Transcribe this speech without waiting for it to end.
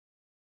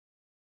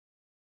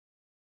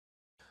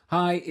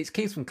Hi, it's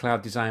Keith from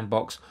Cloud Design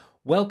Box.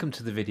 Welcome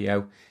to the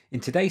video. In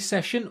today's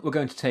session, we're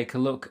going to take a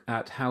look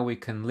at how we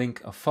can link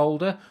a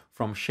folder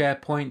from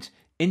SharePoint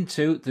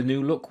into the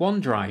new look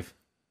OneDrive.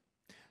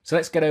 So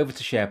let's get over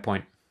to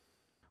SharePoint.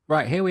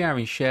 Right, here we are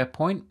in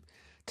SharePoint.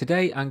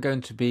 Today I'm going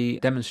to be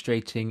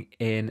demonstrating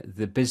in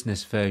the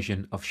business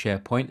version of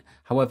SharePoint.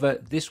 However,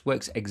 this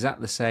works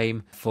exactly the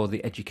same for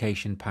the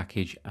education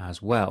package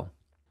as well.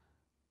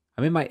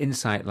 I'm in my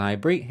Insight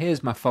library.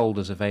 Here's my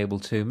folders available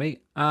to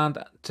me,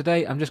 and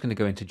today I'm just going to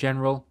go into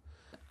General,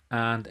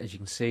 and as you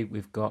can see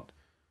we've got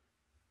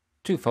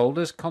two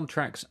folders,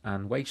 Contracts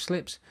and Wage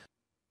Slips.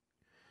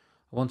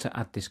 I want to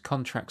add this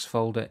Contracts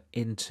folder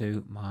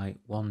into my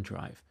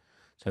OneDrive.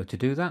 So to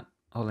do that,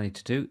 all I need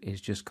to do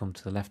is just come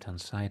to the left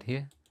hand side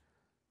here,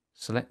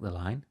 select the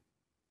line,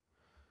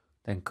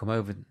 then come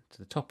over to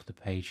the top of the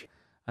page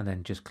and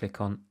then just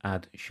click on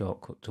Add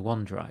Shortcut to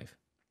OneDrive.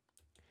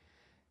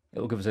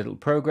 It'll give us a little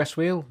progress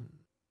wheel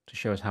to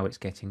show us how it's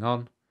getting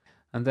on,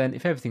 and then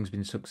if everything's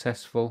been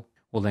successful,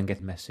 we'll then get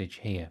a message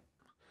here.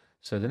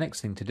 So the next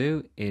thing to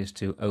do is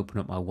to open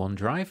up my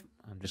OneDrive.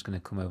 I'm just going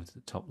to come over to the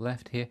top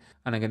left here,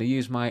 and I'm going to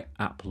use my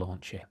app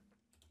launcher.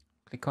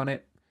 Click on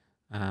it,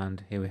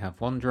 and here we have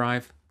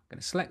OneDrive. I'm going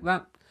to select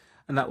that,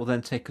 and that will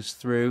then take us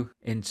through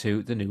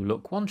into the new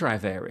look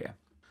OneDrive area.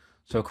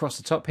 So across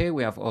the top here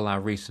we have all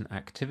our recent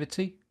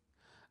activity,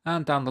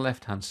 and down the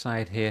left hand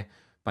side here,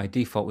 by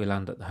default we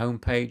land at the home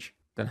page,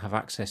 then have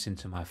access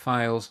into my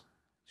files,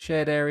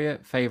 shared area,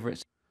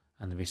 favorites,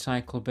 and the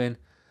recycle bin,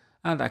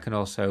 and I can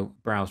also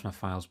browse my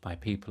files by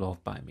people or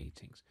by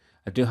meetings.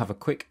 I do have a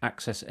quick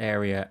access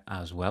area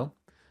as well.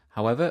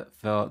 However,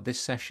 for this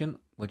session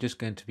we're just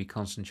going to be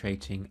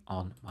concentrating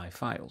on my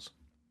files.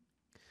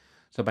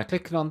 So by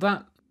clicking on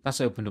that,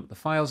 that's opened up the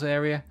files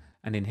area,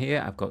 and in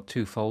here I've got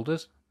two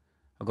folders.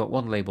 I've got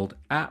one labelled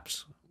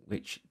Apps,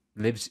 which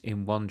lives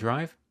in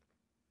OneDrive.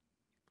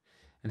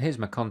 And here's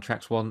my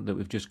contracts one that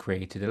we've just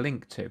created a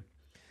link to.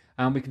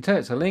 And we can tell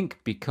it's a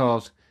link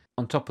because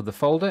on top of the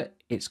folder,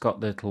 it's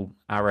got the little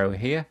arrow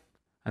here.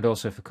 And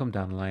also if we come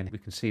down the line, we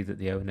can see that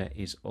the owner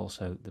is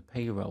also the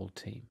payroll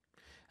team.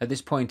 At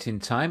this point in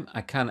time,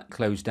 I can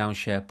close down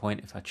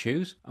SharePoint if I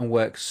choose and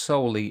work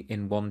solely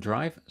in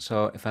OneDrive.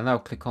 So if I now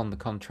click on the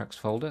contracts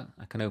folder,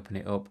 I can open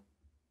it up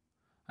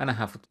and I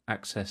have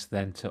access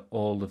then to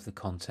all of the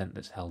content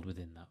that's held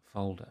within that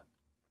folder.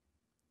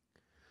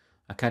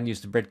 I can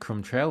use the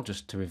breadcrumb trail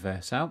just to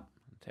reverse out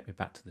and take me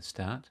back to the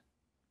start.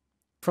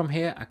 From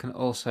here I can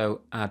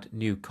also add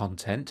new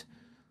content.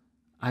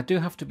 I do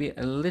have to be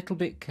a little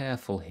bit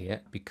careful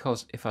here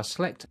because if I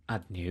select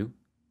add new,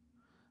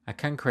 I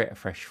can create a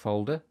fresh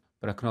folder,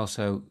 but I can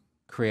also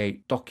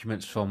create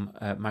documents from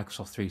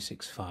Microsoft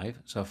 365.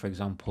 So for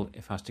example,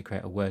 if I was to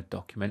create a Word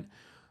document,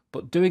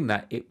 but doing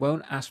that it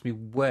won't ask me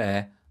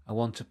where I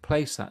want to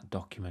place that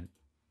document.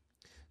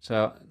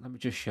 So let me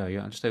just show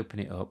you. I'll just open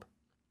it up.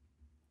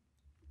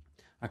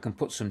 I can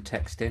put some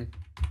text in,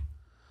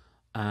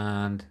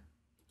 and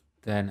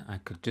then I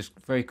could just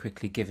very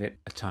quickly give it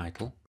a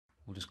title.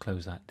 We'll just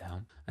close that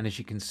down, and as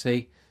you can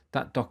see,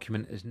 that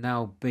document has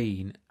now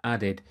been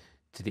added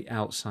to the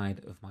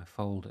outside of my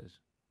folders.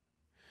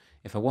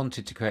 If I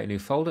wanted to create a new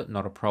folder,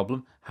 not a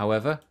problem.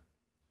 However,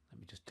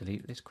 let me just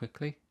delete this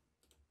quickly.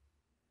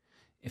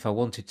 If I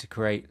wanted to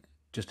create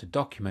just a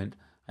document,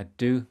 I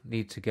do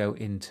need to go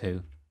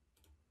into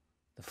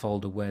the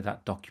folder where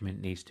that document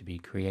needs to be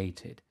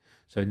created.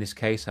 So in this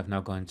case, I've now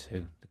gone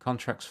to the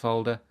contracts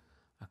folder.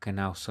 I can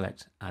now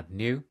select add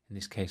new. In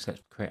this case,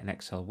 let's create an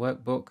Excel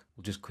workbook.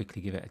 We'll just quickly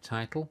give it a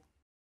title.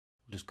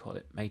 We'll just call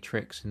it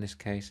matrix in this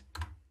case,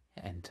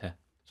 hit enter.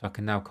 So I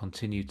can now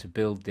continue to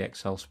build the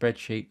Excel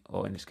spreadsheet,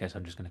 or in this case,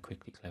 I'm just going to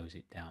quickly close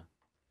it down.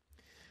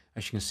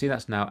 As you can see,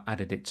 that's now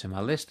added it to my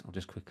list. I'll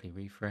just quickly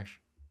refresh.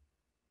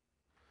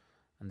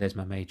 And there's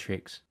my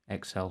matrix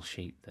Excel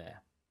sheet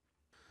there.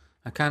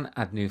 I can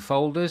add new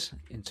folders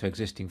into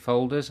existing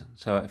folders.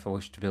 So if I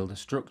wish to build a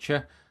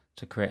structure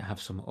to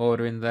have some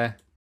order in there,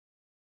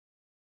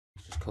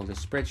 let's just call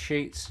this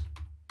spreadsheets.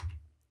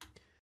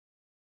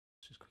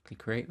 Just quickly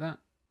create that.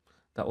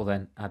 That will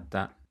then add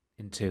that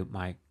into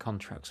my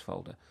contracts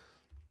folder.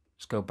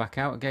 Just go back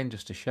out again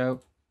just to show.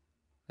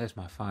 There's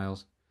my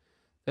files.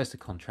 There's the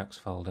contracts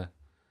folder.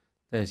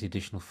 There's the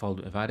additional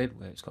folder I've added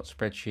where it's got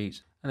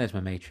spreadsheets, and there's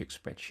my matrix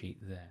spreadsheet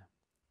there.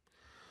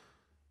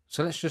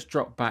 So let's just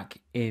drop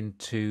back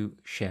into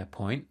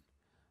SharePoint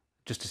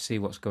just to see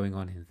what's going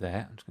on in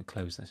there. I'm just going to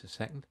close this a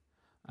second.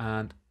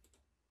 And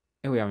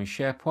here we are in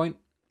SharePoint,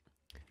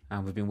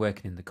 and we've been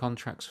working in the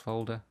contracts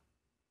folder.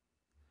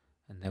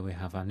 And there we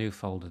have our new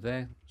folder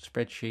there,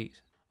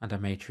 spreadsheet, and our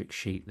matrix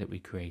sheet that we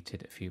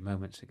created a few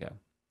moments ago.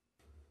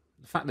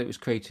 The fact that it was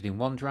created in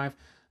OneDrive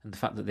and the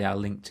fact that they are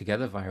linked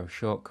together via a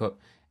shortcut,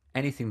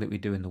 anything that we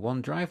do in the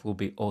OneDrive will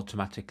be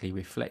automatically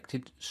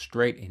reflected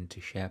straight into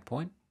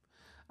SharePoint.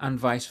 And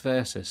vice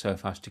versa. So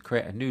if I was to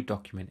create a new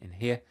document in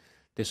here,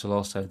 this will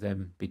also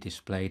then be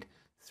displayed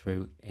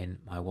through in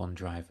my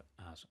OneDrive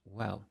as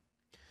well.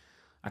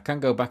 I can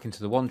go back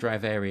into the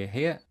OneDrive area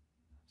here.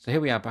 So here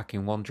we are back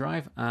in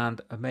OneDrive,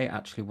 and I may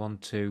actually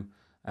want to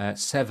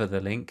sever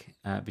the link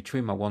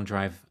between my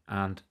OneDrive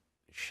and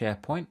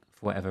SharePoint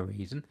for whatever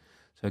reason.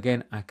 So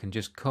again, I can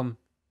just come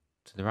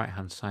to the right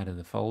hand side of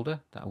the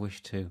folder that I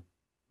wish to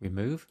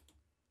remove.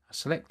 I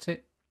select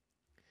it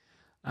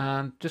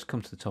and just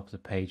come to the top of the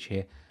page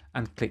here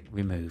and click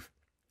remove.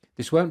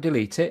 This won't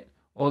delete it.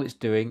 All it's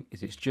doing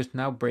is it's just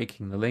now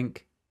breaking the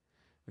link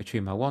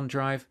between my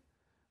OneDrive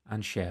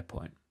and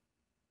SharePoint.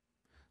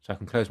 So I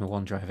can close my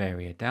OneDrive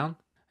area down,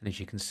 and as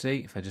you can see,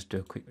 if I just do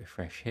a quick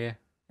refresh here,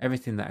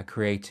 everything that I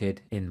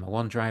created in my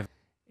OneDrive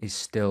is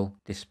still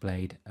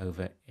displayed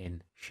over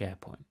in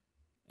SharePoint.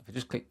 If I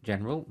just click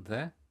General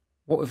there,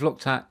 what we've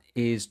looked at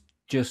is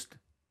just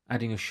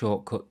adding a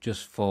shortcut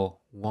just for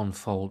one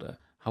folder.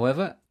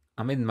 However,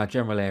 I'm in my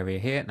general area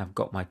here and I've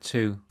got my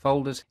two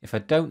folders. If I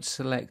don't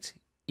select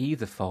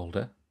either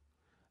folder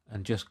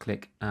and just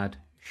click Add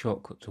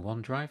Shortcut to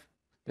OneDrive,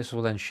 this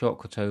will then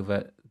shortcut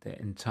over the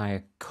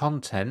entire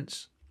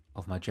contents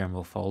of my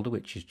general folder,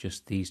 which is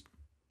just these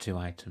two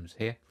items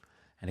here.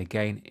 And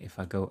again, if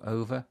I go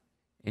over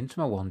into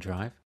my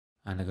OneDrive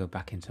and I go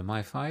back into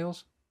my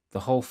files,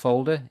 the whole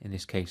folder, in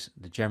this case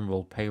the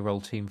general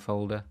payroll team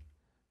folder,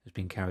 has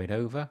been carried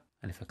over.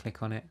 And if I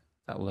click on it,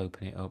 that will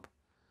open it up.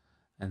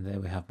 And there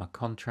we have my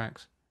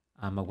contracts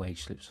and my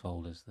wage slips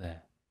folders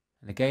there.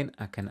 And again,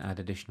 I can add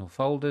additional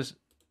folders.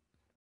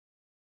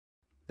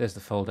 There's the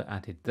folder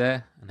added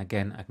there. And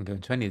again, I can go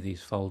into any of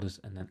these folders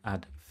and then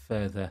add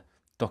further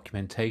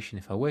documentation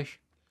if I wish.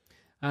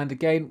 And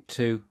again,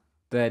 to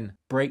then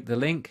break the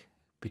link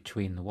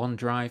between the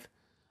OneDrive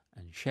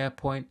and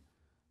SharePoint,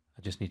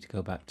 I just need to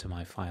go back to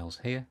my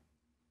files here,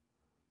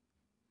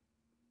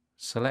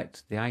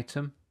 select the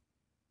item,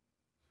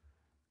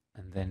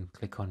 and then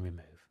click on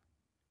remove.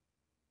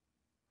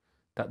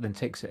 That then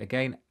takes it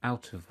again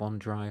out of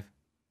OneDrive,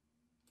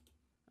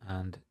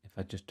 and if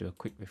I just do a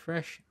quick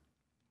refresh,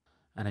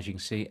 and as you can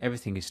see,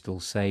 everything is still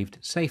saved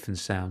safe and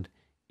sound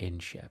in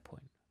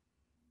SharePoint.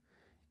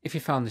 If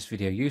you found this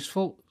video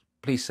useful,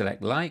 please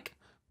select like.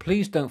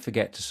 Please don't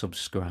forget to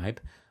subscribe,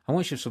 and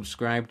once you've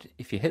subscribed,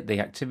 if you hit the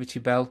activity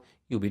bell,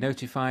 you'll be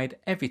notified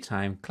every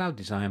time Cloud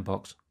Design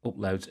Box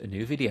uploads a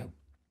new video.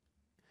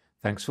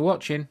 Thanks for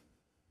watching.